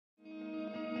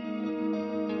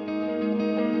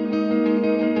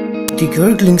The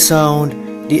gurgling sound,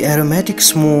 the aromatic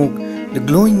smoke, the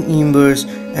glowing embers,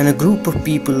 and a group of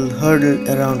people huddled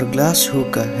around a glass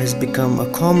hookah has become a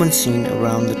common scene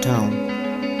around the town.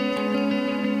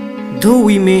 Though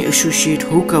we may associate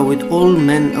hookah with old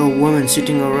men or women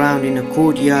sitting around in a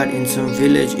courtyard in some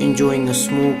village enjoying a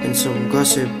smoke and some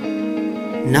gossip,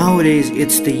 nowadays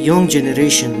it's the young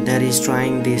generation that is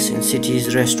trying this in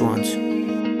cities' restaurants.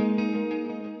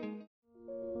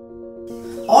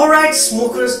 Alright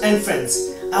smokers and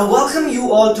friends, I welcome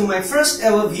you all to my first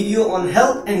ever video on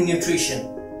health and nutrition.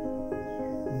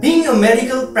 Being a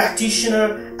medical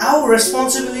practitioner, our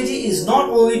responsibility is not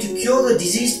only to cure the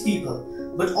diseased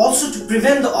people, but also to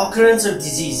prevent the occurrence of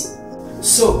disease.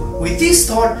 So, with this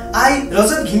thought, I,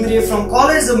 Rajat Ghimre from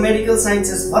College of Medical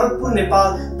Sciences, Bharatpur,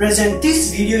 Nepal, present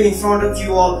this video in front of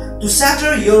you all to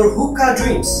shatter your hookah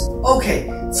dreams. Okay,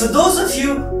 for those of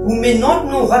you who may not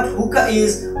know what hookah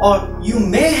is, or you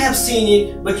may have seen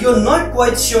it but you're not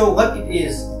quite sure what it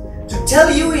is, to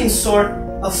tell you in short,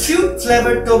 a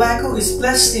fruit-flavored tobacco is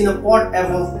placed in a pot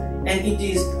above and it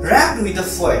is wrapped with a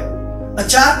foil. A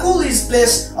charcoal is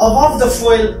placed above the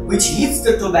foil which heats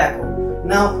the tobacco.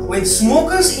 Now, when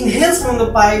smokers inhale from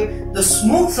the pipe, the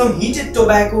smoke from heated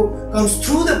tobacco comes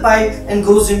through the pipe and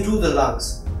goes into the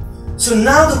lungs. So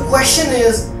now the question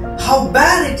is, how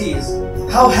bad it is?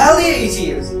 How healthy it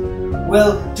is?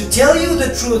 Well, to tell you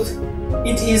the truth,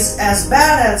 it is as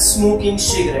bad as smoking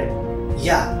cigarette.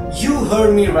 Yeah, you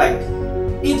heard me right.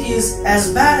 It is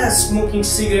as bad as smoking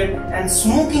cigarette, and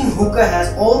smoking hookah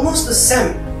has almost the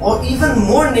same or even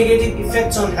more negative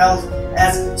effects on health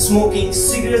as smoking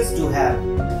cigarettes do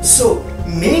have. So,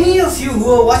 many of you who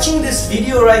are watching this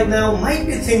video right now might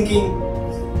be thinking,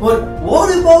 but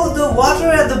what about the water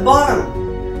at the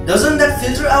bottom? Doesn't that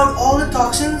filter out all the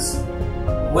toxins?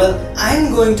 Well,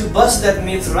 I'm going to bust that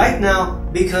myth right now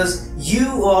because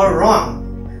you are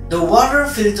wrong. The water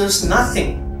filters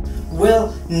nothing.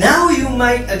 Well, now you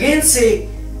might again say,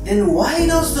 then why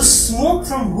does the smoke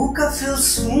from hookah feel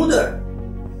smoother?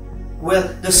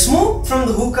 Well, the smoke from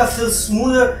the hookah feels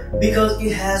smoother because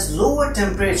it has lower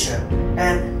temperature,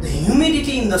 and the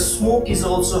humidity in the smoke is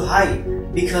also high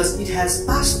because it has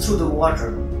passed through the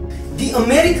water. The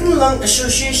American Lung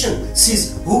Association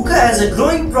sees hookah as a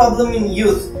growing problem in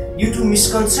youth due to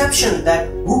misconception that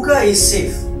hookah is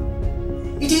safe.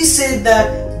 It is said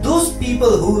that those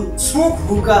people who smoke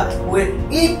hookah were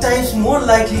 8 times more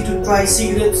likely to try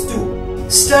cigarettes too.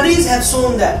 Studies have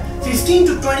shown that 15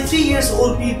 to 23 years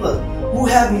old people who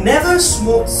have never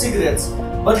smoked cigarettes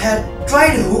but had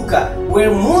tried hookah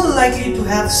were more likely to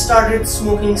have started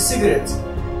smoking cigarettes,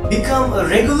 become a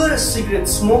regular cigarette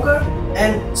smoker,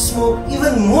 and smoke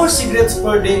even more cigarettes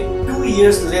per day 2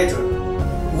 years later.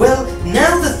 Well,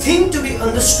 now the thing to be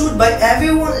understood by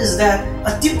everyone is that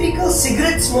a typical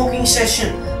cigarette smoking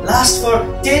session lasts for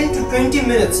 10 to 20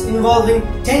 minutes involving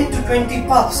 10 to 20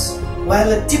 puffs,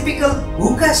 while a typical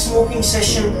hookah smoking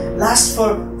session lasts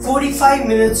for 45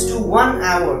 minutes to 1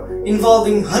 hour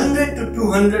involving 100 to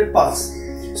 200 puffs.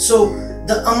 So,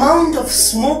 the amount of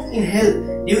smoke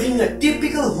inhaled during a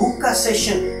typical hookah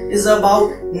session is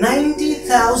about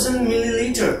 90,000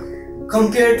 milliliter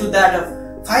compared to that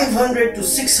of 500 to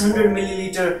 600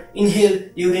 milliliter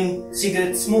inhaled during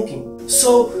cigarette smoking.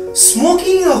 So,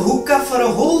 smoking a hookah for a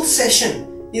whole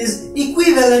session is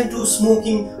equivalent to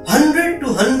smoking 100 to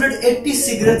 180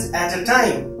 cigarettes at a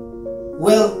time.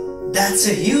 Well, that's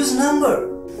a huge number.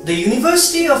 The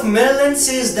University of Maryland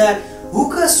says that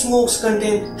hookah smokes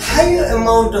contain higher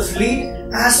amount of lead,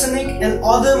 arsenic and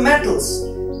other metals,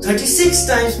 36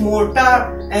 times more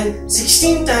tar and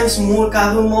 16 times more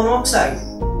carbon monoxide.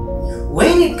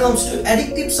 When it comes to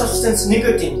addictive substance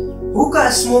nicotine,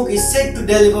 hookah smoke is said to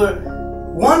deliver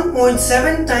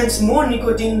 1.7 times more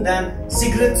nicotine than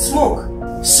cigarette smoke.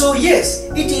 So yes,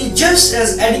 it is just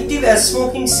as addictive as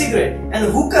smoking cigarette,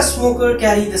 and hookah smokers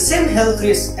carry the same health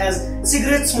risks as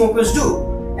cigarette smokers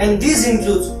do, and these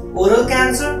includes oral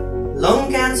cancer,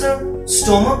 lung cancer,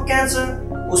 stomach cancer,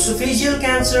 esophageal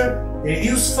cancer,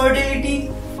 reduced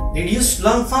fertility, reduced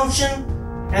lung function,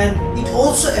 and it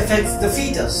also affects the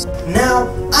fetus. Now,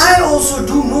 I also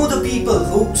do know the people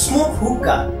who smoke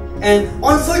hookah, and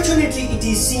unfortunately it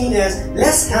is seen as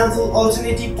less harmful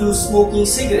alternative to smoking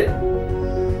cigarette.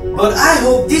 But I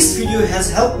hope this video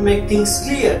has helped make things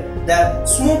clear that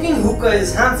smoking hookah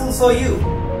is harmful for you.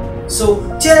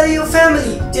 So tell your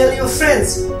family, tell your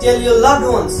friends, tell your loved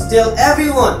ones, tell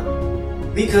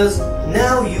everyone, because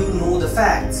now you know the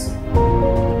facts.